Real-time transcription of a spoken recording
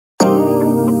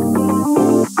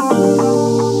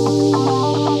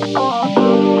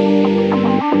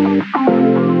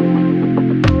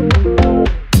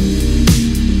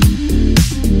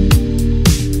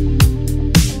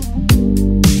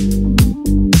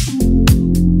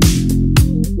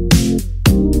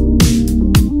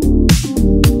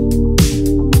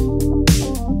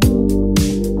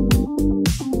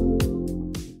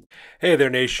there,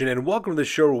 nation, and welcome to the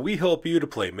show where we help you to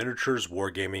play miniatures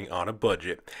wargaming on a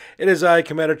budget. It is I,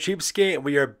 Commander Cheapskate, and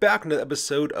we are back on another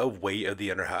episode of Way of the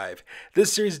Underhive.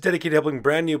 This series is dedicated to helping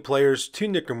brand new players to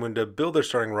Necromunda build their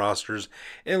starting rosters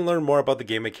and learn more about the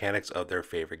game mechanics of their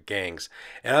favorite gangs.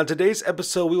 And on today's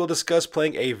episode, we will discuss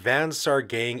playing a Saar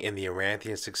gang in the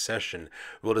Aranthian Succession.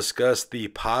 We will discuss the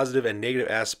positive and negative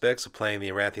aspects of playing the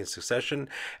Aranthian Succession,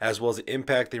 as well as the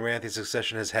impact the Aranthian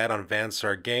Succession has had on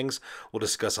Saar gangs. We'll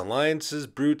discuss alliances,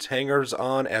 brutes,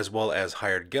 hangers-on, as well as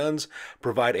hired guns,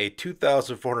 provide a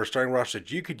 2,400 starting roster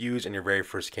that you could use in your very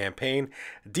first campaign,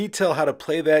 detail how to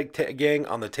play that gang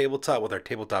on the tabletop with our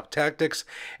tabletop tactics,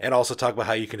 and also talk about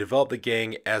how you can develop the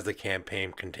gang as the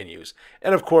campaign continues.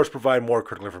 And of course, provide more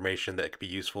critical information that could be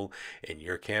useful in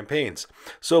your campaigns.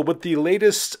 So with the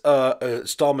latest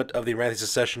installment of the Aranthian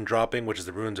Succession dropping, which is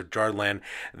the Ruins of Jardland,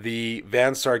 the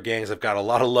Saar gangs have got a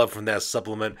lot of love from that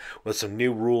supplement with some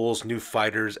new rules, new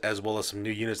fighters, as well as some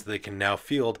new units that they can now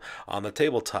field on the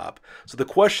tabletop. So the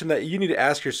question that you need to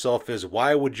ask yourself is,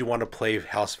 why would you want to play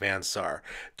House Saar?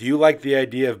 Do you like the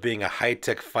idea of being a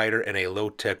high-tech fighter in a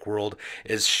low-tech world?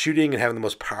 Is shooting and having the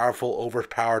most powerful,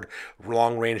 overpowered,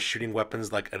 long-range shooting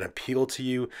weapons like an appeal to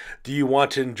you? Do you want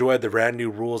to enjoy the brand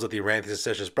new rules that the Aranthian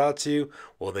Succession has brought to you?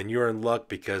 Well, then you're in luck,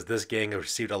 because this gang has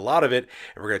received a lot of it,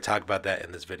 and we're going to talk about that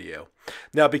in this video.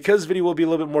 Now, because this video will be a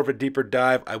little bit more of a deeper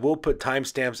dive, I will put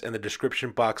timestamps in the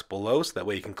description box below, so that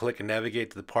way you can click and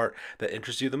navigate to the part that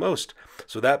interests you the most.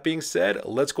 So that being said,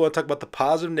 let's go and talk about the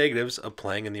positive and negatives of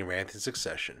playing in the Aranthian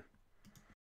Succession.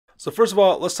 So first of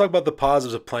all, let's talk about the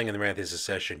positives of playing in the Aranthian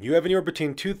Succession. You have anywhere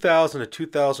between 2,000 to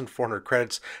 2,400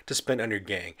 credits to spend on your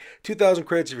gang. 2,000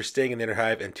 credits if you're staying in the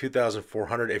Underhive, and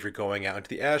 2,400 if you're going out into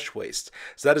the Ash Wastes.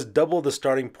 So that is double the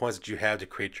starting points that you have to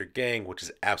create your gang, which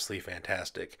is absolutely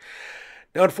fantastic.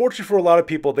 Now, unfortunately for a lot of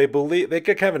people, they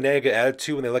get kind of a negative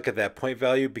attitude when they look at that point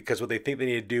value, because what they think they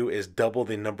need to do is double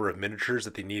the number of miniatures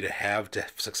that they need to have to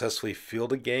successfully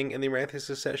field a gang in the Aranthian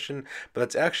Succession, but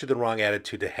that's actually the wrong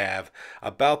attitude to have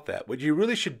about that. What you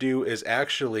really should do is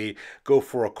actually go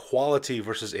for a quality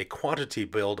versus a quantity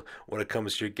build when it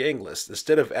comes to your gang list.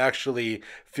 Instead of actually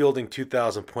fielding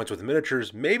 2,000 points worth of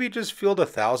miniatures, maybe just field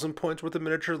 1,000 points worth of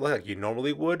miniatures like you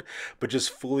normally would, but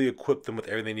just fully equip them with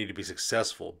everything they need to be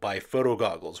successful. Buy photo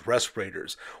goggles,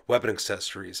 respirators, weapon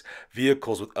accessories,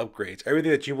 vehicles with upgrades, everything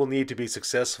that you will need to be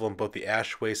successful in both the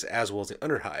Ash Waste as well as the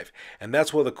Underhive. And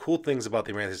that's one of the cool things about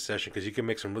the Aranthian Succession, because you can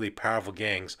make some really powerful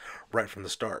gangs right from the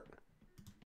start.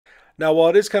 Now, while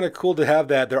it is kind of cool to have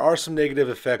that, there are some negative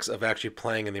effects of actually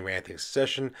playing in the Aranthian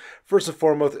Succession. First and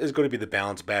foremost is going to be the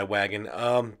balance bandwagon.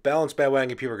 Balance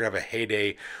bandwagon people are going to have a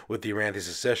heyday with the Aranthian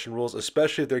Succession rules,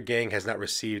 especially if their gang has not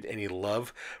received any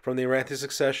love from the Aranthian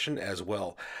Succession as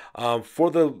well.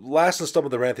 For the last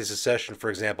installment of the Aranthian Succession,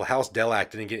 for example, House Delac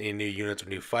didn't get any new units or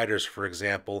new fighters, for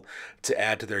example, to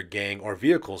add to their gang, or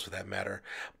vehicles for that matter.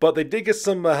 But they did get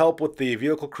some help with the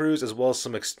vehicle crews, as well as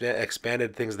some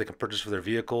expanded things they can purchase for their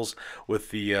vehicles with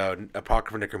the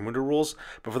Apocrypha Necromunda rules.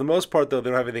 But for the most part, though, they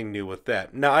don't have anything new with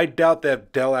that. Now, I doubt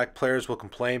that Delac players will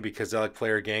complain, because Delac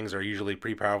player gangs are usually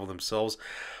pretty powerful themselves.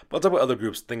 But I'll talk about other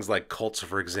groups. Things like cults,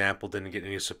 for example, didn't get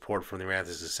any support from the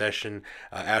Aranthian Succession.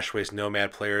 Ash Waste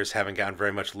Nomad players haven't gotten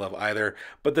very much love either.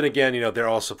 But then again, they're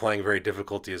also playing very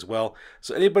difficulty as well.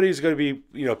 So anybody who's going to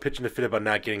be, pitching a fit about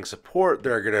not getting support,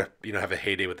 they're going to, have a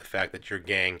heyday with the fact that your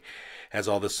gang has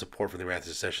all this support from the Aranthian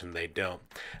Succession. They don't.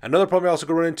 Another problem I also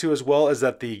go run into as well is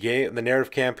that the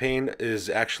narrative campaign is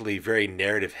actually very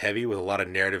narrative heavy, with a lot of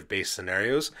narrative based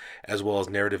scenarios as well as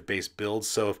narrative based builds.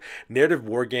 So if narrative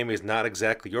wargaming is not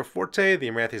exactly your forte, the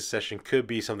Aranthian Succession could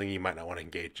be something you might not want to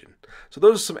engage in. So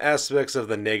those are some aspects of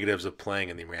the negatives of playing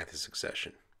in the Aranthian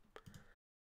Succession.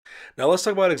 Now let's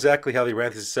talk about exactly how the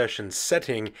Aranthian Succession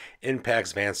setting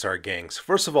impacts Saar gangs.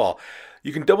 First of all,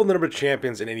 you can double the number of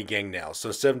champions in any gang now. So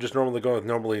instead of just normally going with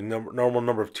normal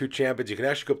number of 2 champions, you can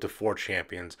actually go up to 4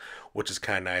 champions, which is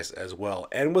kind of nice as well.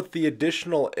 And with the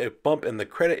additional bump in the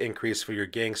credit increase for your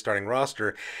gang starting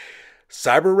roster,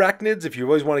 Cyber Arachnids, if you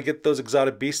always want to get those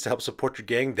exotic beasts to help support your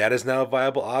gang, that is now a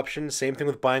viable option. Same thing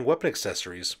with buying weapon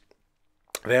accessories.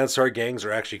 Saar gangs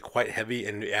are actually quite heavy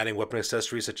in adding weapon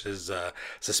accessories, such as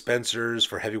suspensors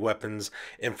for heavy weapons,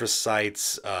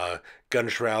 infrasights, gun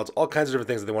shrouds, all kinds of different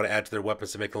things that they want to add to their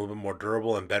weapons to make them a little bit more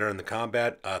durable and better in the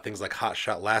combat. Things like hot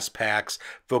shot last packs,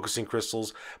 focusing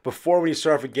crystals. Before, when you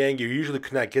start off a gang, you usually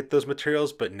could not get those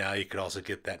materials, but now you could also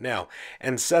get that now.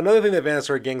 And so another thing that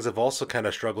Saar gangs have also kind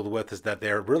of struggled with is that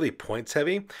they're really points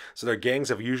heavy. So their gangs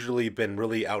have usually been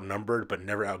really outnumbered, but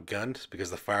never outgunned,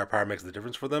 because the firepower makes the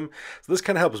difference for them. So this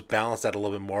kind of helps balance that a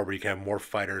little bit more, where you can have more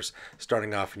fighters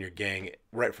starting off in your gang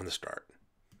right from the start.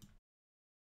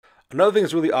 Another thing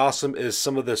that's really awesome is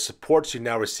some of the supports you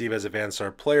now receive as a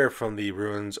Vansar player from the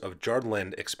Ruins of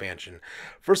Jardland expansion.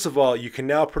 First of all, you can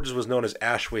now purchase what's known as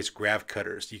Ash Waste Grav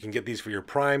Cutters. You can get these for your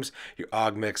primes, your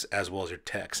augments, as well as your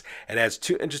techs. It adds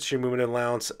 2 inches to your movement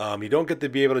allowance. You don't get to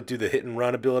be able to do the hit and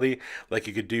run ability like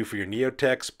you could do for your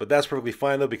Neotechs, but that's perfectly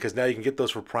fine though, because now you can get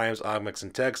those for primes, augments,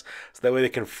 and techs, so that way they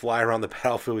can fly around the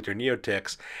battlefield with your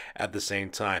Neotechs at the same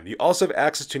time. You also have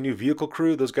access to a new vehicle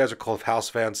crew. Those guys are called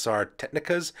House Vansar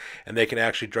Technicas, and they can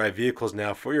actually drive vehicles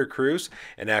now for your crews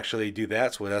and actually do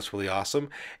that, so that's really awesome.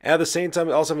 And at the same time,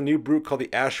 we also have a new brute called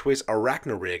the Ashways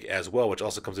Arachnorig as well, which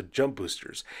also comes with jump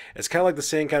boosters. It's kind of like the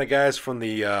same kind of guys from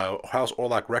the House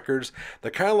Orlok records.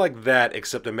 They're kind of like that,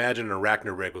 except imagine an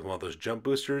Arachnorig with one of those jump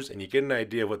boosters, and you get an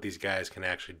idea of what these guys can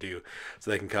actually do.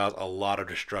 So they can cause a lot of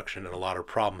destruction and a lot of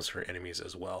problems for enemies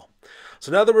as well.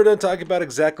 So now that we're done talking about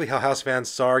exactly how House Van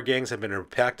Saar gangs have been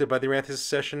impacted by the Aranthian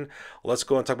Succession, let's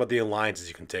go and talk about the alliances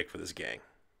you can take for this gang.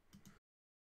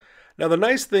 Now, the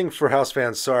nice thing for House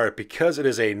Van Saar, because it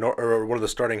is one of the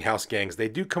starting house gangs, they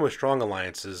do come with strong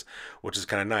alliances, which is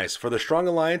kind of nice. For the strong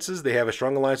alliances, they have a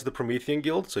strong alliance with the Promethean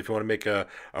Guild. So if you want to make a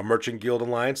Merchant Guild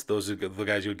alliance, those are the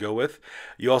guys you would go with.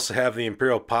 You also have the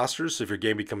Imperial Posters. So if your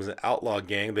game becomes an outlaw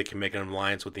gang, they can make an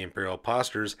alliance with the Imperial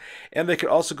Posters. And they could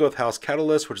also go with House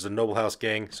Catalyst, which is a noble house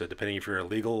gang. So depending if you're a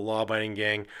legal law-abiding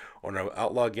gang or an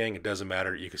outlaw gang, it doesn't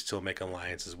matter. You can still make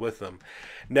alliances with them.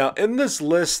 Now, in this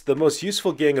list, the most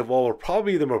useful gang of all will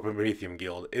probably be the Promethean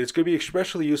Guild. It's going to be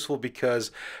especially useful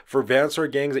because for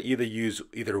Vansar gangs that use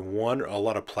either one or a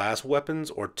lot of plasma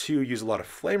weapons, or two use a lot of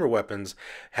flamer weapons,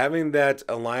 having that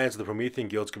alliance with the Promethean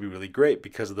Guilds could be really great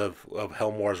because of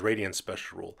Helmwar's Radiant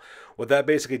special rule. What that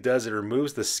basically does, it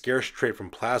removes the scarce trait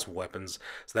from plasma weapons,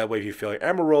 so that way if you fail your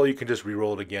ammo roll, you can just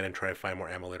re-roll it again and try to find more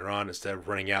ammo later on instead of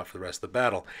running out for the rest of the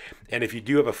battle. And if you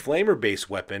do have a flamer-based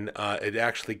weapon, it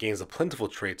actually gains a plentiful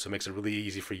trait, so it makes it really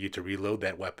easy for you to reload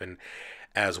that weapon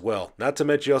as well. Not to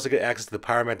mention you also get access to the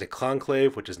Pyromantic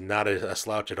Conclave, which is not a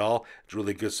slouch at all. It's a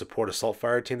really good support assault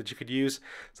fire team that you could use,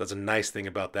 so that's a nice thing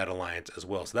about that alliance as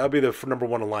well. So that would be the number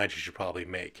one alliance you should probably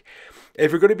make.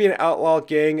 If you're going to be an outlaw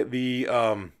gang,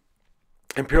 the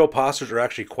Imperial Posters are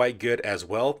actually quite good as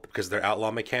well because of their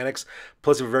outlaw mechanics.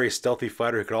 Plus, they're a very stealthy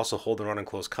fighter who could also hold their own in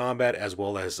close combat as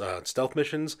well as stealth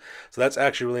missions. So that's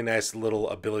actually a really nice little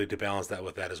ability to balance that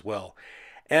with that as well.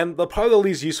 And probably the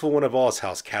least useful one of all is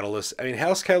House Catalyst. I mean,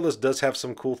 House Catalyst does have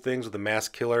some cool things with the Mass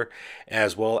Killer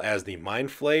as well as the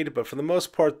Mind Flayed, but for the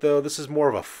most part, though, this is more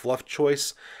of a fluff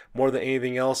choice more than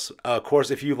anything else. Of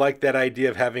course, if you like that idea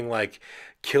of having like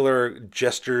killer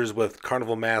jesters with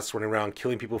carnival masks running around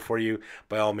killing people for you,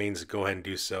 by all means go ahead and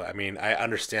do so. I mean, I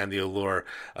understand the allure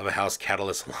of a House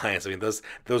Catalyst alliance. I mean,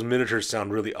 those miniatures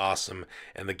sound really awesome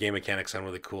and the game mechanics sound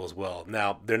really cool as well.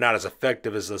 Now, they're not as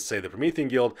effective as, let's say, the Promethean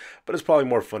Guild, but it's probably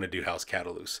more fun to do House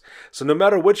Catalyst. So no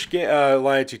matter which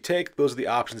alliance you take, those are the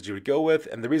options that you would go with,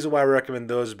 and the reason why I recommend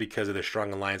those is because of their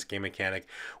strong alliance game mechanic,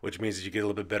 which means that you get a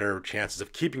little bit better chances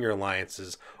of keeping your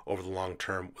alliances over the long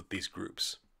term with these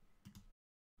groups.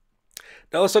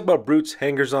 Now let's talk about brutes,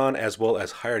 hangers-on, as well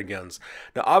as hired guns.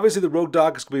 Now obviously the rogue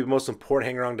dog is going to be the most important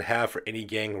hanger-on to have for any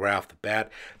gang right off the bat,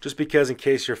 just because in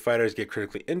case your fighters get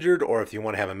critically injured, or if you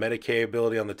want to have a Medicae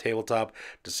ability on the tabletop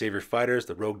to save your fighters,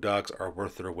 the rogue dogs are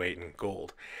worth their weight in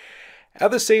gold. At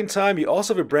the same time, you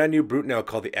also have a brand new brute now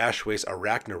called the Ashways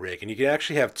Arachnorig, and you can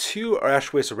actually have 2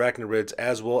 Ashways Arachnorids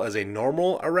as well as a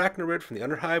normal Arachnorid from the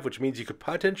Underhive, which means you could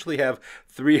potentially have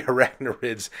 3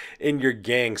 Arachnorids in your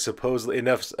gang, supposedly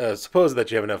that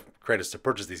you have enough credits to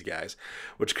purchase these guys,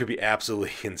 which could be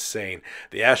absolutely insane.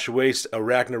 The Ashways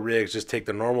Arachnorigs just take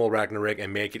the normal Arachnorig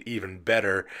and make it even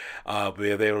better.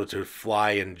 They're able to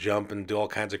fly and jump and do all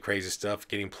kinds of crazy stuff,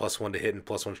 getting +1 to hit and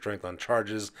 +1 strength on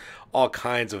charges, all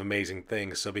kinds of amazing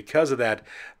things. So because of that,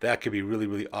 that could be really,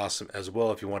 really awesome as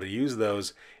well if you want to use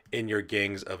those in your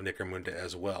gangs of Necromunda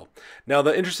as well. Now,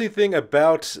 the interesting thing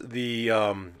about the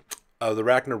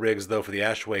Arachnorigs, though, for the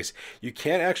Ashways, you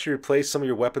can actually replace some of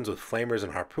your weapons with flamers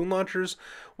and harpoon launchers,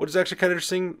 which is actually kind of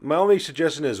interesting. My only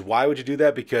suggestion is, why would you do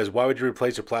that? Because why would you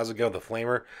replace your plasma gun with a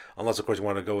flamer? Unless, of course, you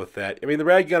want to go with that. I mean, the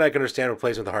rad gun I can understand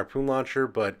replacing with a harpoon launcher,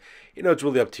 but, you know, it's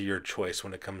really up to your choice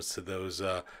when it comes to those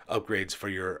upgrades for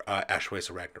your Ashways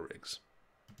Arachnorigs.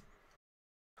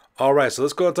 All right, so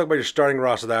let's go and talk about your starting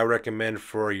roster that I recommend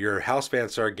for your House Van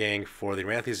Saar gang for the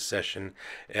Aranthian Succession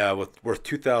with worth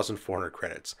 2,400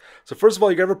 credits. So first of all,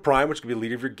 you got to have a Prime, which could be the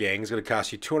leader of your gang. It's going to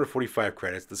cost you 245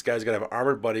 credits. This guy's going to have an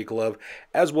Armored Body Glove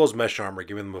as well as Mesh Armor,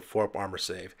 giving them a 4-up armor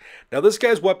save. Now this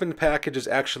guy's weapon package is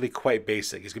actually quite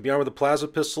basic. He's going to be armed with a Plasma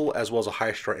Pistol as well as a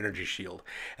High Strike Energy Shield.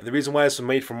 And the reason why it's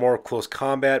made for more close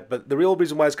combat, but the real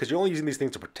reason why is because you're only using these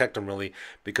things to protect him really,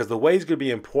 because the way he's going to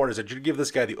be important is that you give this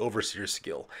guy the Overseer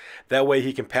skill. That way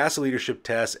he can pass a leadership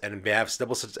test and have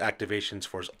double such activations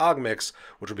for his Augmeks,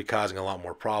 which will be causing a lot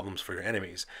more problems for your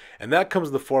enemies. And that comes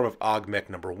in the form of Augmek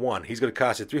number 1. He's going to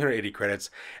cost you 380 credits,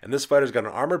 and this fighter's got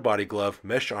an Armored Body Glove,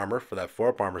 Mesh Armor for that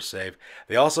 4-up armor save.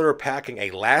 They also are packing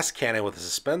a Last Cannon with a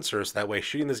Suspensor, so that way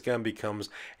shooting this gun becomes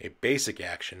a basic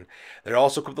action. They're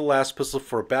also equipped with the Last Pistol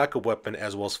for a backup weapon,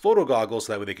 as well as Photo Goggles,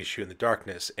 so that way they can shoot in the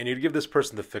darkness. And you'd give this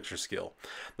person the Fixer skill.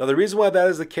 Now the reason why that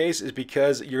is the case is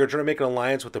because you're trying to make an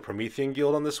alliance with the Promethean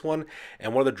Guild on this one,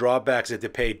 and one of the drawbacks is to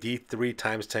pay D3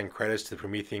 times 10 credits to the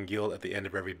Promethean Guild at the end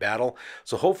of every battle.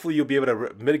 So hopefully you'll be able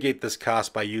to mitigate this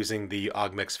cost by using the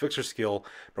Augmek's Fixer skill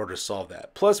in order to solve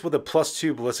that. Plus, with a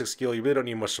 +2 ballistic skill, you really don't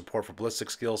need much support for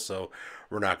ballistic skills, so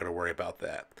we're not going to worry about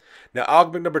that. Now,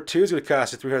 Augmek number 2 is going to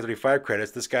cost you 335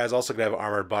 credits. This guy is also going to have an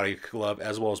Armored Body Glove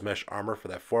as well as Mesh Armor for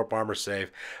that 4-up armor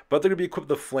save, but they're going to be equipped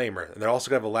with a Flamer, and they're also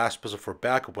going to have a Last Pistol for a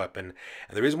backup weapon.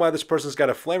 And the reason why this person's got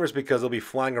a Flamer is because they'll be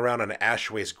flying around on an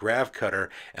Ashways Grav Cutter,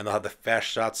 and they'll have the Fast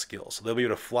Shot skill. So they'll be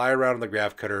able to fly around on the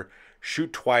Grav Cutter,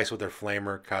 shoot twice with their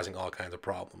Flamer, causing all kinds of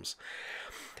problems.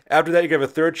 After that, you can have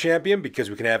a third champion, because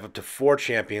we can have up to 4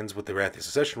 champions with the Aranthian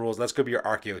Succession rules, and that's going to be your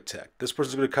Archaeotech. This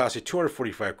person's going to cost you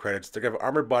 245 credits. They're going to have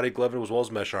Armored Body Glove as well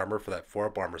as Mesh Armor for that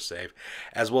 4-up armor save,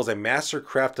 as well as a Master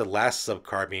Crafted Last Sub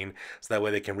Carbine, so that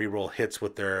way they can reroll hits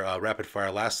with their Rapid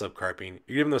Fire Last Sub Carbine.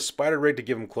 You give them the Spider Rig to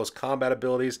give them close combat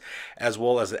abilities, as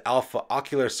well as the Alpha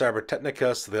Ocular Cyber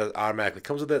Technica, so that automatically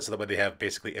comes with it, so that way they have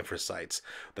basically infra sights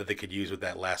that they could use with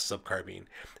that Last Sub Carbine.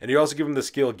 And you also give them the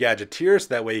skill Gadgeteer, so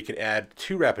that way you can add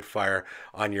 2 Rapid Fire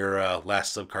on your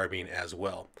Last Sub Carbine as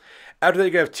well. After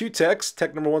that, you have 2 techs.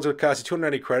 Tech number 1 is going to cost you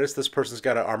 290 credits. This person's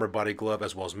got an Armored Body Glove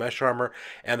as well as Mesh Armor,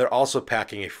 and they're also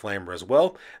packing a Flamer as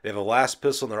well. They have a Last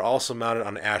Pistol, and they're also mounted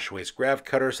on an Ashways Grav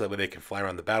Cutter, so that way they can fly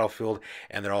around the battlefield,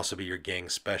 and they'll also be your gang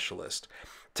specialist.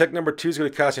 Tech number 2 is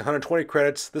going to cost you 120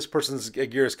 credits. This person's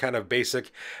gear is kind of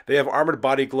basic. They have Armored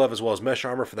Body Glove as well as Mesh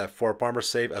Armor for that 4-up armor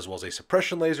save, as well as a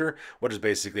Suppression Laser, which is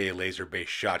basically a laser-based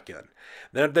shotgun.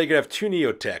 Then they can have 2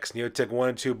 Neotechs. Neotech 1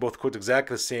 and 2 both equipped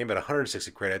exactly the same at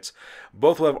 160 credits.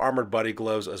 Both will have Armored Body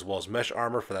Gloves as well as Mesh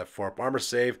Armor for that 4-up armor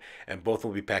save, and both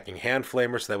will be packing Hand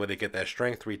Flamers, so that way they get that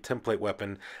Strength 3 template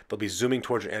weapon. They'll be zooming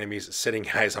towards your enemies, setting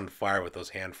guys on fire with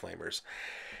those Hand Flamers.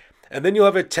 And then you'll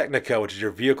have a Technica, which is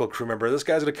your vehicle crew member. This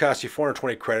guy's going to cost you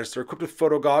 420 credits. They're equipped with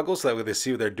photo goggles, so that way they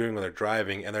see what they're doing when they're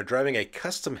driving. And they're driving a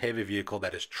custom heavy vehicle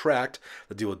that is tracked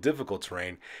to deal with difficult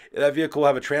terrain. That vehicle will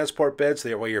have a transport bed, so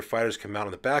that way your fighters can mount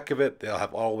on the back of it. They'll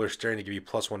have all-wheel steering to give you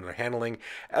 +1 in their handling,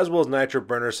 as well as nitro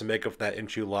burners to make up for that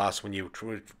inchu loss when you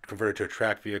convert it to a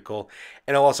tracked vehicle.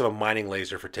 And it'll also have a mining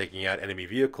laser for taking out enemy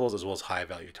vehicles, as well as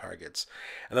high-value targets.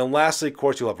 And then lastly, of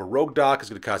course, you'll have a Rogue Doc. It's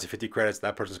going to cost you 50 credits.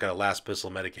 That person's got a Last Pistol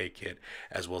Medicaid kit,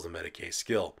 as well as a Medicaid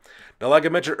skill. Now, like I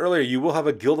mentioned earlier, you will have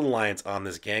a guild alliance on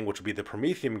this gang, which will be the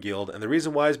Promethean Guild, and the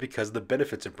reason why is because of the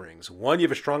benefits it brings. One, you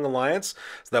have a strong alliance,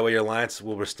 so that way your alliance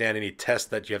will withstand any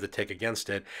test that you have to take against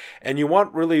it, and you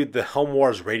want really the Helm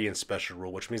Wars Radiant special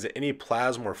rule, which means that any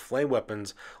plasma or flame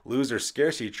weapons lose their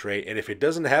scarcity trait, and if it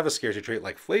doesn't have a scarcity trait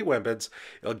like flame weapons,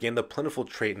 it'll gain the plentiful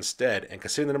trait instead. And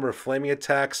considering the number of flaming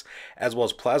attacks as well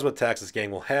as plasma attacks this gang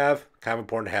will have, kind of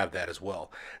important to have that as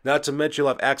well. Not to mention, you'll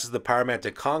have access to the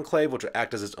Pyromantic Conclave, which will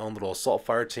act as its own little assault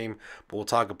fire team, but we'll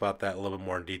talk about that a little bit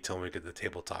more in detail when we get to the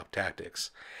tabletop tactics.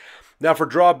 Now for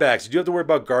drawbacks, you do have to worry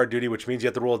about guard duty, which means you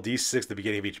have to roll a d6 at the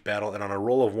beginning of each battle, and on a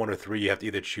roll of 1 or 3, you have to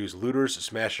either choose looters,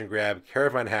 smash and grab,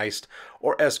 caravan heist,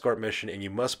 or escort mission, and you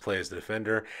must play as the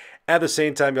defender. At the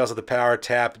same time, you also have the power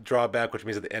tap drawback, which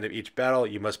means at the end of each battle,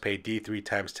 you must pay d3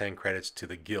 times 10 credits to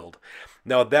the guild.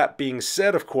 Now, that being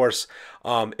said, of course,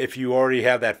 if you already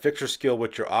have that fixer skill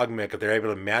with your Augmek, if they're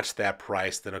able to match that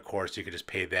price, then of course you could just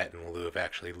pay that in lieu of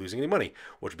actually losing any money,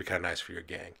 which would be kind of nice for your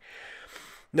gang.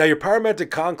 Now, your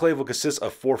Pyromantic Conclave will consist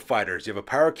of 4 fighters. You have a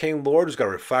Pyrocane Lord who's got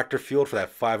a Refractor Field for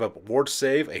that 5-up ward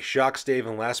save, a Shock Stave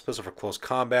and Last Pistol for close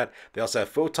combat. They also have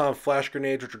Photon Flash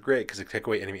Grenades, which are great because they take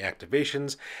away enemy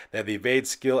activations. They have the Evade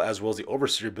skill as well as the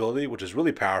Overseer ability, which is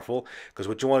really powerful because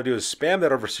what you want to do is spam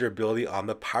that Overseer ability on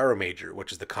the Pyromajor,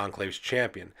 which is the Conclave's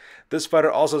champion. This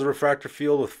fighter also has a Refractor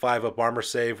Field with 5-up armor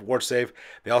save, ward save.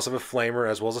 They also have a Flamer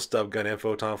as well as a Stub Gun and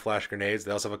Photon Flash Grenades.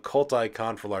 They also have a Cult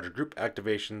Icon for larger group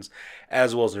activations,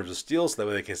 as well well as Nerves of Steel, so that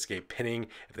way they can escape pinning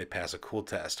if they pass a cool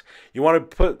test. You want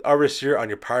to put Overseer on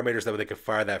your Power Majors, that way they can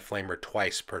fire that Flamer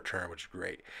twice per turn, which is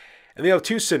great. And they have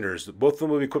 2 Cinders. Both of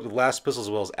them will be equipped with Last Pistols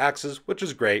as well as Axes, which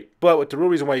is great. But the real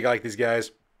reason why you like these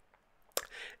guys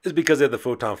is because they have the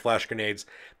Photon Flash Grenades.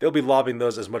 They'll be lobbing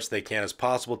those as much as they can as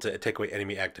possible to take away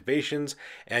enemy activations.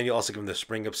 And you also give them the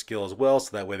Spring Up skill as well,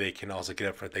 so that way they can also get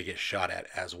up if they get shot at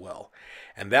as well.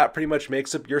 And that pretty much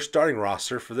makes up your starting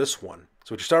roster for this one.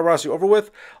 So with your starting roster over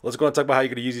with, let's go and talk about how you're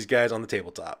going to use these guys on the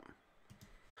tabletop.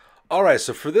 Alright,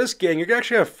 so for this gang, you're going to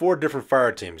actually have 4 different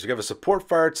fire teams. You have a support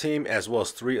fire team as well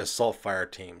as 3 assault fire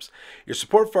teams. Your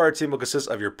support fire team will consist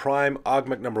of your Prime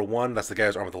Augment number 1, that's the guy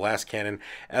who's armed with the last cannon,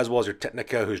 as well as your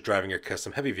Technica, who's driving your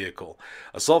custom heavy vehicle.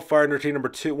 Assault fire team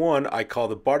number 1, I call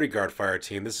the Bodyguard fire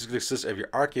team. This is going to consist of your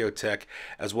Archaeotech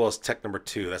as well as Tech number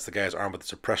 2, that's the guy who's armed with the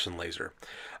suppression laser.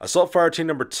 Assault fire team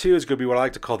number 2 is going to be what I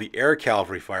like to call the Air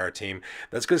Cavalry fire team.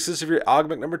 That's going to consist of your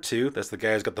Augment number 2, that's the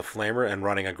guy who's got the flamer and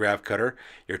running a grav cutter.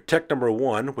 Your Tech number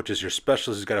 1, which is your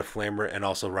specialist who's got a flamer and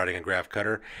also riding a grav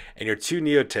cutter, and your 2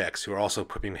 Neotechs who are also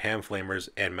equipping hand flamers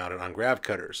and mounted on grav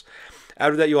cutters.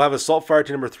 After that, you'll have Assault Fire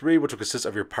Team number 3, which will consist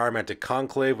of your Pyromantic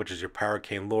Conclave, which is your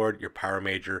Pyrocane Lord, your Pyro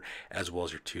Major, as well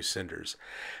as your 2 Cinders.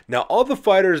 Now, all the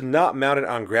fighters not mounted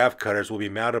on grav cutters will be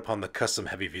mounted upon the custom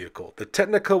heavy vehicle. The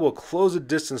Technica will close the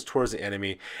distance towards the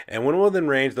enemy, and when within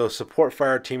range, the support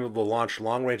fire team will launch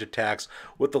long-range attacks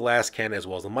with the last cannon as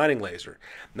well as the mining laser.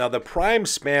 Now, the Prime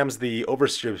spams the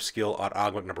Overseer skill on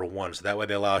Augment number 1, so that way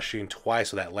they allow shooting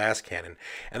twice with that last cannon.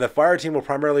 And the fire team will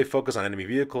primarily focus on enemy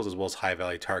vehicles as well as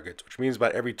high-value targets, which means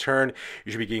about every turn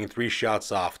you should be getting 3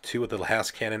 shots off, 2 with the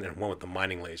last cannon and 1 with the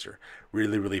mining laser.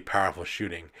 Really powerful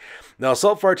shooting. Now,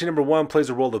 Assault Fire Team number 1 plays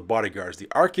the role of bodyguards. The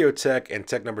Archaeotech and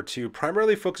Tech number 2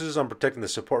 primarily focuses on protecting the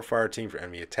support fire team for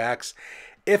enemy attacks.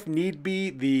 If need be,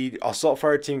 the Assault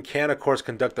Fire Team can, of course,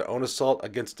 conduct their own assault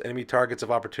against enemy targets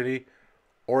of opportunity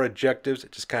or objectives.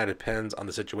 It just kind of depends on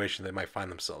the situation they might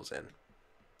find themselves in.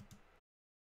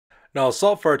 Now,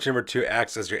 Assault Fire Team number 2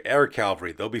 acts as your air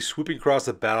cavalry. They'll be swooping across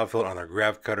the battlefield on their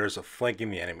grav cutters,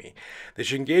 flanking the enemy. They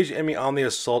should engage the enemy on the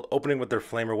assault, opening with their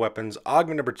flamer weapons.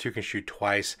 Augment number 2 can shoot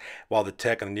twice, while the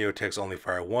Tech and the Neotechs only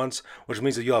fire once, which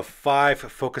means that you'll have 5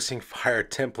 focusing fire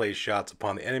template shots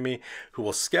upon the enemy, who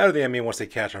will scatter the enemy once they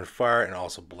catch on fire and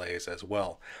also blaze as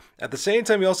well. At the same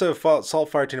time, you also have Assault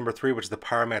Fire Team number 3, which is the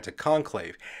Pyromantic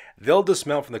Conclave. They'll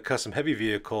dismount from the custom heavy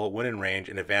vehicle when in range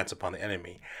and advance upon the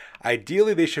enemy.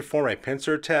 Ideally, they should form a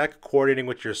pincer attack, coordinating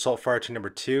with your Assault Fire Team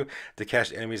number 2 to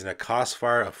catch enemies in a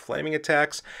crossfire of flaming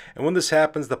attacks. And when this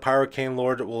happens, the Pyrocane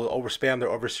Lord will overspam their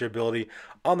Overseer ability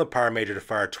on the Pyro Major to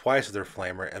fire twice with their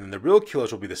flamer, and then the real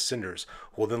killers will be the Cinders,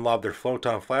 who will then lob their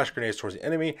Photon Flash Grenades towards the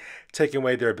enemy, taking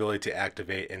away their ability to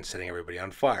activate and setting everybody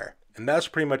on fire. And that's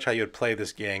pretty much how you would play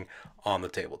this gang on the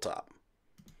tabletop.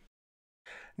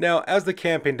 Now, as the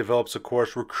campaign develops, of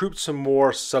course, recruit some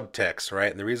more subtechs, right?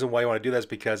 And the reason why you want to do that is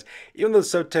because even though the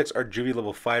subtechs are juvie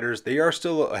level fighters, they are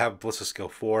still have Ballista skill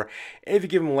 4. And if you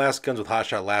give them last guns with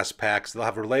hotshot last packs, they'll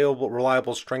have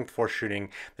reliable strength 4 shooting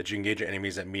that you engage your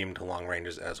enemies at medium to long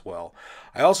ranges as well.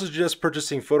 I also suggest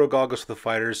purchasing photo goggles for the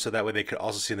fighters so that way they could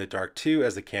also see in the dark too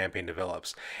as the campaign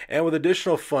develops. And with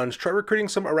additional funds, try recruiting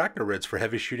some arachnorids for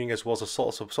heavy shooting as well as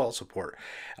assault support.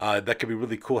 That could be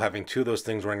really cool having 2 of those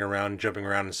things running around, jumping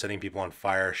around and setting people on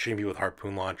fire, shooting people with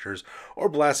harpoon launchers, or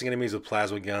blasting enemies with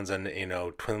plasma guns and,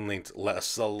 twin-linked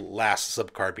last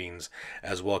subcarbines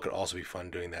as well. Could also be fun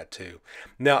doing that too.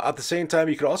 Now, at the same time,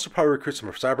 you could also probably recruit some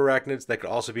cyber arachnids that could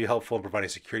also be helpful in providing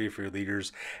security for your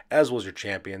leaders as well as your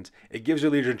champions. It gives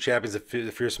your leaders and champions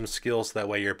the fearsome skills, so that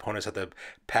way your opponents have to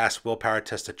pass willpower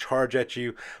tests to charge at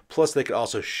you. Plus, they could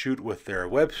also shoot with their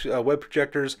web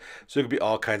projectors, so it could be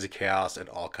all kinds of chaos and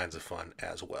all kinds of fun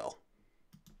as well.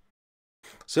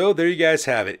 So there you guys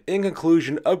have it. In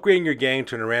conclusion, upgrading your gang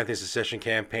to an Aranthian Succession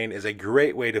campaign is a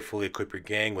great way to fully equip your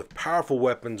gang with powerful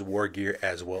weapons, war gear,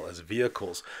 as well as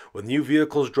vehicles. With new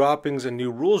vehicles droppings and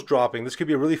new rules dropping, this could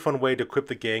be a really fun way to equip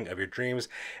the gang of your dreams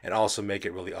and also make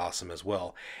it really awesome as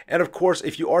well. And of course,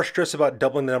 if you are stressed about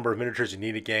doubling the number of miniatures you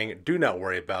need a gang, do not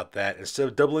worry about that. Instead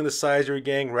of doubling the size of your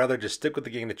gang, rather just stick with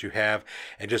the gang that you have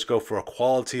and just go for a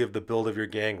quality of the build of your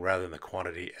gang rather than the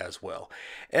quantity as well.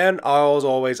 And as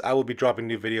always, I will be dropping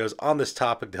new videos on this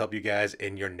topic to help you guys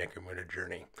in your Necromunda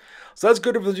journey. So that's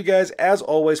good for you guys. As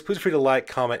always, please feel free to like,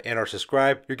 comment, and or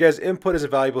subscribe. Your guys' input is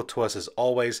invaluable to us as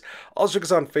always. Also check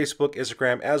us on Facebook,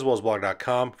 Instagram, as well as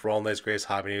blog.com for all the latest greatest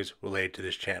hobby news related to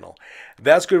this channel.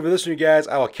 That's good for this one, you guys.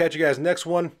 I will catch you guys next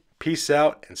one. Peace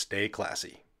out and stay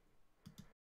classy.